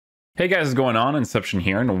Hey guys, what's going on? Inception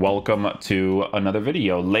here, and welcome to another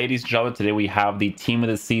video. Ladies and gentlemen, today we have the team of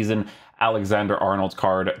the season, Alexander-Arnold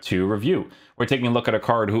card to review. We're taking a look at a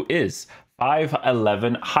card who is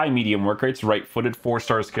 5'11", high medium work rates, right-footed,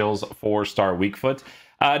 4-star skills, 4-star weak foot.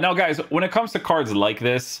 Now guys, when it comes to cards like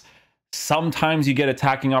this, sometimes you get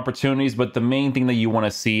attacking opportunities, but the main thing that you want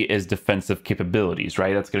to see is defensive capabilities,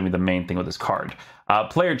 right? That's going to be the main thing with this card.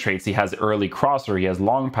 Player traits, he has early crosser, he has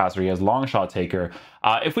long passer, he has long shot taker.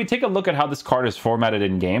 If we take a look at how this card is formatted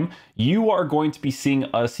in game, you are going to be seeing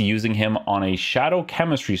us using him on a shadow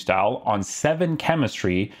chemistry style on 7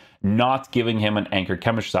 chemistry, not giving him an anchor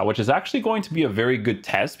chemistry style, which is actually going to be a very good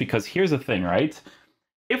test, because here's the thing, right?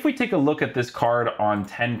 If we take a look at this card on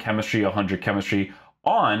 10 chemistry, 100 chemistry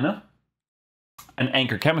on an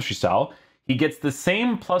anchor chemistry style, he gets the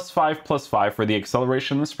same +5/+5 for the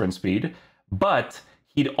acceleration and the sprint speed, but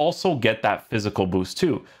he'd also get that physical boost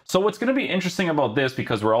too. So what's going to be interesting about this,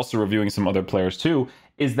 because we're also reviewing some other players too,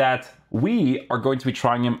 is that we are going to be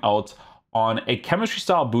trying him out on a chemistry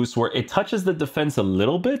style boost where it touches the defense a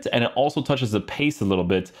little bit and it also touches the pace a little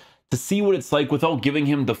bit, to see what it's like without giving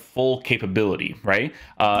him the full capability, right?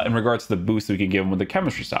 In regards to the boost that we can give him with the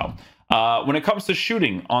chemistry style. When it comes to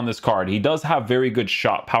shooting on this card, he does have very good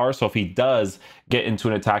shot power. So if he does get into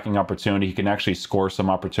an attacking opportunity, he can actually score some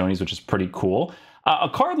opportunities, which is pretty cool. A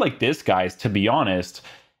card like this, guys, to be honest,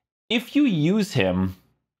 if you use him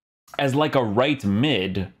as like a right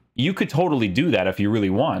mid, you could totally do that if you really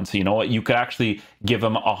want. So, you know what? You could actually give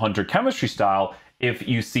him a hunter chemistry style if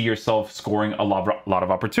you see yourself scoring a lot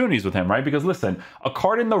of opportunities with him, right? Because listen, a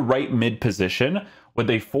card in the right mid position with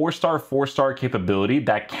a 4-star capability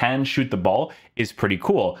that can shoot the ball is pretty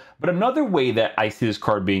cool. But another way that I see this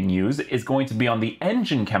card being used is going to be on the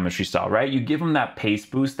engine chemistry style, right? You give him that pace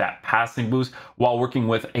boost, that passing boost, while working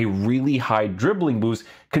with a really high dribbling boost,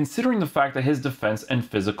 considering the fact that his defense and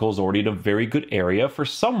physical is already in a very good area for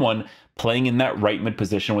someone playing in that right mid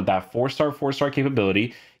position with that 4-star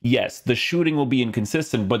capability. Yes, the shooting will be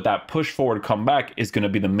inconsistent, but that push forward comeback is going to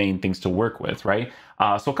be the main things to work with, right?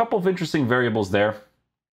 So a couple of interesting variables there.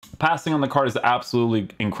 Passing on the card is absolutely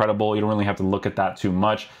incredible. You don't really have to look at that too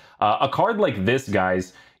much. A card like this,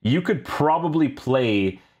 guys, you could probably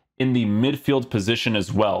play in the midfield position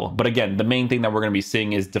as well. But again, the main thing that we're going to be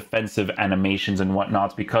seeing is defensive animations and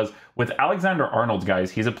whatnot, because with Alexander-Arnold,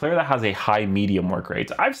 guys, he's a player that has a high medium work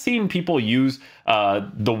rate. I've seen people use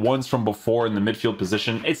the ones from before in the midfield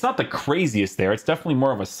position. It's not the craziest there. It's definitely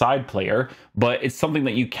more of a side player, but it's something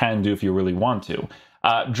that you can do if you really want to.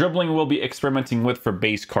 Dribbling we'll be experimenting with for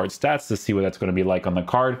base card stats to see what that's going to be like on the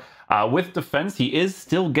card. With defense, he is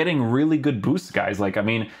still getting really good boosts, guys. Like, I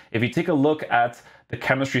mean, if you take a look at the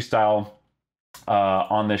chemistry style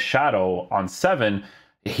on the shadow on 7,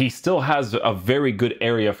 he still has a very good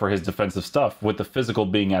area for his defensive stuff, with the physical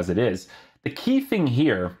being as it is. The key thing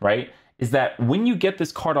here, right, is that when you get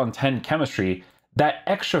this card on 10 chemistry, that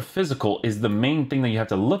extra physical is the main thing that you have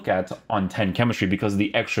to look at on 10 chemistry, because of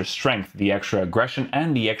the extra strength, the extra aggression,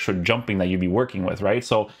 and the extra jumping that you'd be working with, right?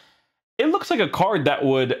 So it looks like a card that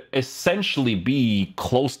would essentially be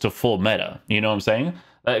close to full meta, you know what I'm saying?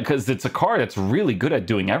 Because it's a card that's really good at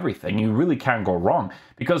doing everything. You really can't go wrong.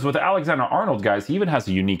 Because with Alexander-Arnold, guys, he even has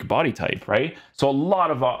a unique body type, right? So a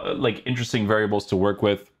lot of like interesting variables to work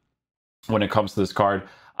with when it comes to this card.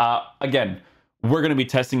 Again, we're going to be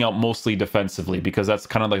testing out mostly defensively, because that's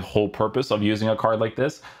kind of the whole purpose of using a card like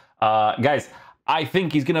this. Guys, I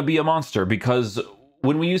think he's going to be a monster, because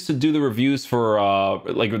when we used to do the reviews for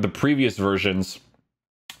like the previous versions,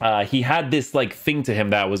 he had this like thing to him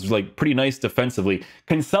that was like pretty nice defensively.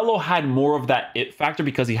 Cancelo had more of that it factor,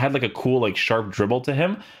 because he had like a cool like sharp dribble to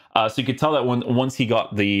him. So you could tell that once he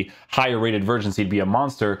got the higher rated versions, he'd be a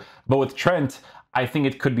monster. But with Trent, I think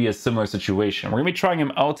it could be a similar situation. We're going to be trying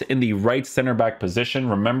him out in the right center back position.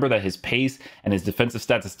 Remember that his pace and his defensive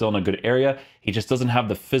stats is still in a good area. He just doesn't have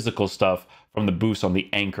the physical stuff from the boost on the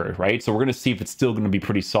anchor, right? So we're going to see if it's still going to be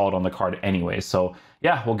pretty solid on the card anyway. So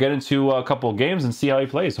yeah, we'll get into a couple of games and see how he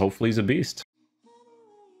plays. Hopefully he's a beast.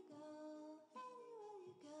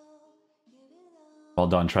 Well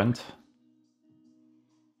done, Trent.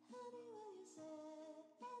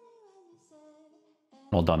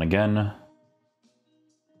 Well done again.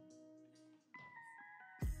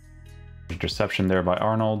 Interception there by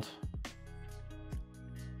Arnold.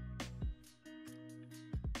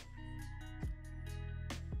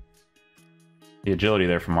 The agility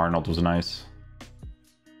there from Arnold was nice.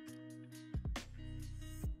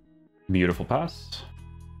 Beautiful pass.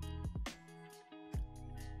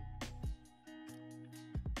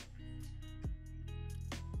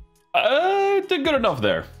 Did good enough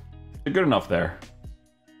there. Did good enough there.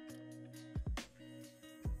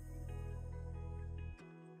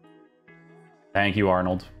 Thank you,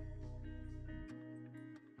 Arnold.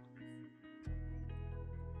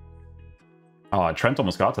 Oh, Trent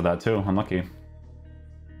almost got to that too. Unlucky.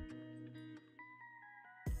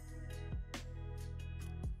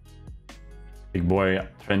 Big boy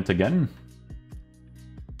Trent again.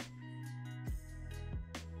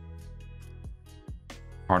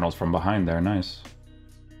 Arnold's from behind there. Nice.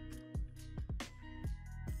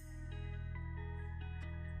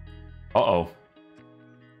 Uh-oh.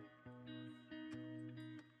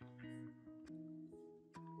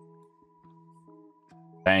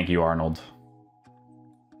 Thank you, Arnold.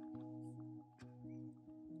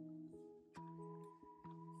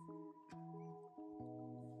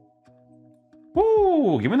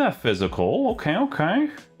 Ooh, give me that physical. Okay, okay.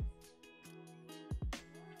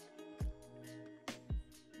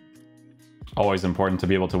 Always important to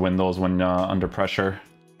be able to win those when under pressure.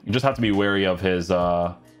 You just have to be wary of his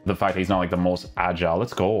the fact that he's not like the most agile.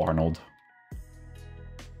 Let's go, Arnold.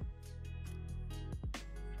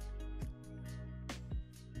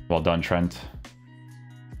 Well done, Trent.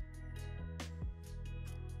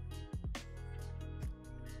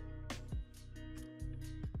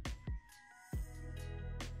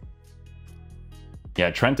 Yeah,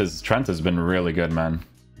 Trent has been really good, man.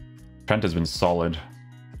 Trent has been solid.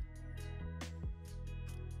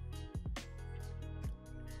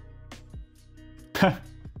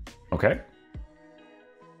 Okay.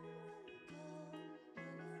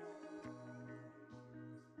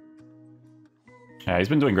 Yeah, he's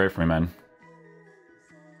been doing great for me, man.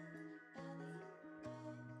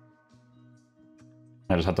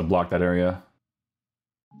 I just have to block that area.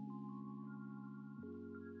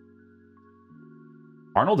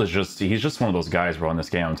 Arnold is he's just one of those guys, bro, in this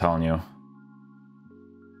game, I'm telling you.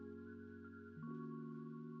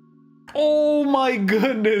 Oh my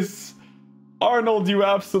goodness! Arnold, you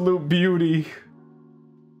absolute beauty.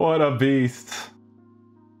 What a beast.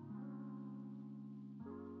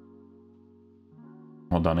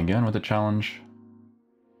 Well done again with the challenge.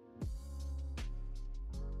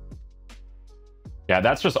 Yeah,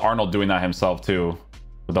 that's just Arnold doing that himself too,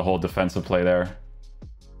 with the whole defensive play there.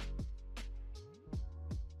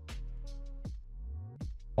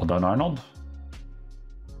 Well done, Arnold.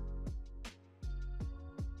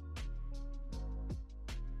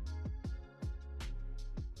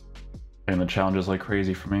 And the challenge is like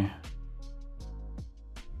crazy for me.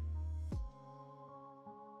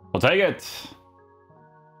 We'll take it.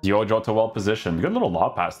 Diojo to well positioned. Good little law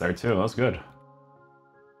pass there too. That's good.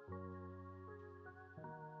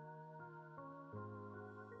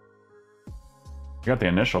 You got the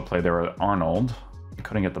initial play there with Arnold. He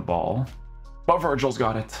couldn't get the ball. But Virgil's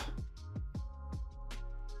got it.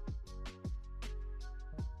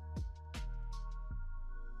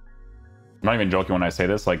 I'm not even joking when I say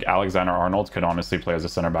this. Like, Alexander-Arnold could honestly play as a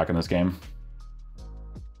center back in this game.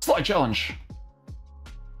 Slide challenge.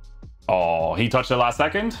 Oh, he touched it last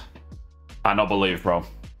second? I don't believe, bro.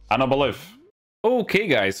 I don't believe. Okay,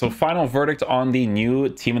 guys. So final verdict on the new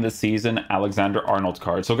team of the season, Alexander-Arnold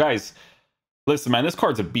card. So, guys, listen, man, this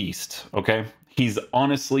card's a beast, okay? He's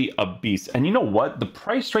honestly a beast. And you know what? The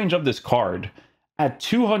price range of this card at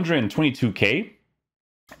 222k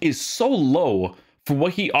is so low for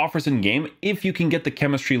what he offers in game if you can get the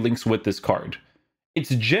chemistry links with this card.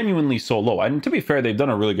 It's genuinely so low. And to be fair, they've done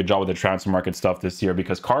a really good job with the transfer market stuff this year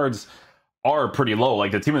because cards are pretty low.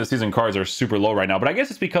 Like, the team of the season cards are super low right now, but I guess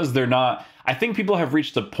it's because they're not... I think people have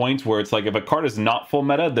reached a point where it's like, if a card is not full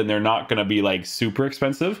meta, then they're not going to be like super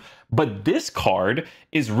expensive. But this card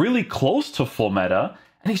is really close to full meta,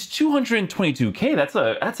 and he's 222k.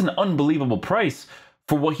 That's an unbelievable price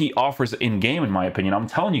for what he offers in game, in my opinion. I'm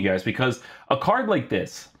telling you guys, because a card like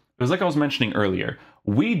this, it was like I was mentioning earlier,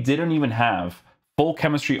 we didn't even have full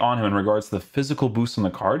chemistry on him in regards to the physical boost on the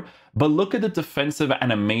card, but look at the defensive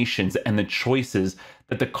animations and the choices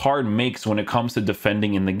that the card makes when it comes to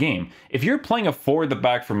defending in the game. If you're playing a 4 at the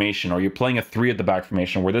back formation, or you're playing a 3 at the back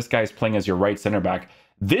formation where this guy's playing as your right center back,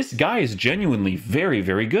 this guy is genuinely very,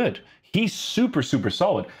 very good. He's super, super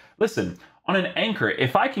solid. Listen, on an anchor,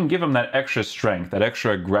 if I can give him that extra strength, that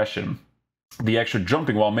extra aggression, the extra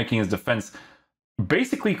jumping while making his defense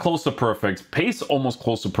basically close to perfect, pace almost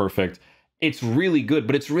close to perfect, it's really good.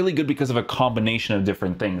 But it's really good because of a combination of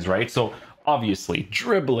different things, right? So obviously,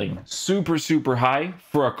 dribbling super, super high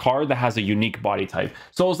for a card that has a unique body type.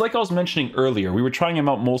 So it was like I was mentioning earlier, we were trying him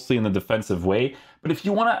out mostly in the defensive way. But if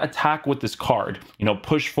you want to attack with this card, you know,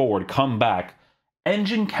 push forward, come back,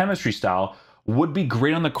 engine chemistry style would be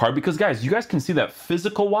great on the card. Because, guys, you guys can see that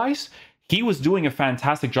physical-wise, he was doing a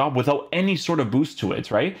fantastic job without any sort of boost to it,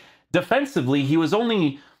 right? Defensively, he was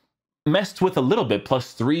only messed with a little bit,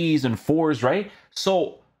 plus 3s and 4s, right?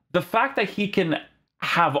 So the fact that he can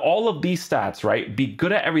have all of these stats, right? Be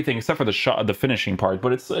good at everything except for the shot, the finishing part,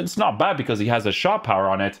 but it's not bad because he has a shot power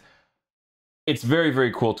on it. It's very,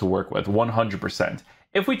 very cool to work with, 100%.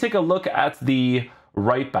 If we take a look at the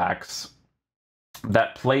right backs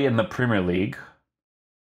that play in the Premier League,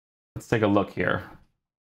 let's take a look here.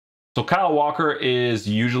 So Kyle Walker is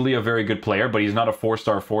usually a very good player, but he's not a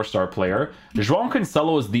four-star player. João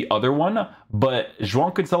Cancelo is the other one, but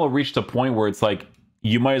João Cancelo reached a point where it's like,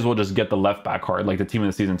 you might as well just get the left back card, like the team of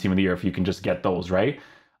the season, team of the year, if you can just get those, right?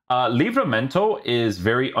 Livramento is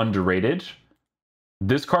very underrated.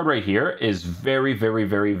 This card right here is very, very,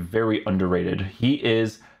 very, very underrated. He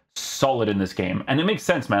is solid in this game. And it makes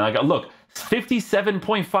sense, man. Like, look,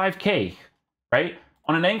 57.5k, right?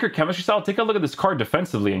 On an anchor chemistry style, take a look at this card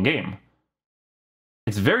defensively in game.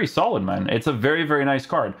 It's very solid, man. It's a very, very nice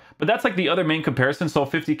card. But that's like the other main comparison. So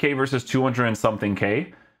 50k versus 200 and something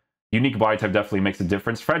k. Unique body type definitely makes a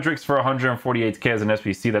difference. Fredericks for 148k as an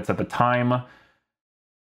SPC. That's at the time.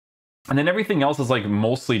 And then everything else is like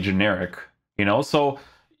mostly generic, you know? So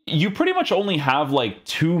you pretty much only have like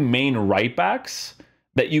two main right backs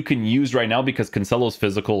that you can use right now because Cancelo's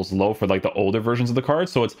physical is low for like the older versions of the card.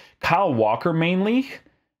 So it's Kyle Walker mainly.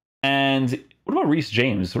 And what about Reece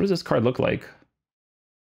James? What does this card look like?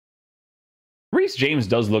 Reece James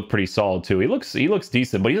does look pretty solid too. He looks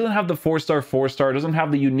decent, but he doesn't have the four-star, doesn't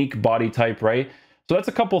have the unique body type, right? So that's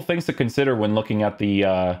a couple things to consider when looking at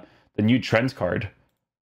the new trends card.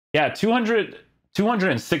 Yeah,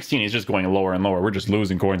 216 is just going lower and lower. We're just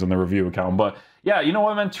losing coins on the review account. But yeah, you know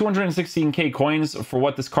what, man? 216k coins for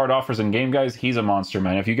what this card offers in game, guys. He's a monster,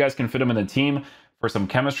 man. If you guys can fit him in the team for some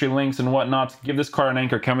chemistry links and whatnot, give this card an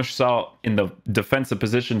anchor chemistry style in the defensive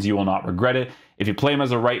positions. You will not regret it. If you play him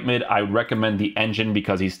as a right mid, I would recommend the engine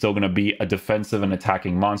because he's still going to be a defensive and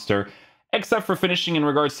attacking monster, except for finishing in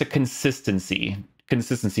regards to consistency.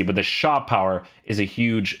 But the shot power is a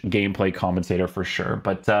huge gameplay compensator for sure.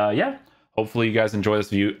 But yeah, hopefully you guys enjoy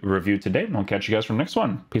this review today, and I'll catch you guys from the next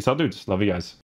one. Peace out, dudes. Love you guys.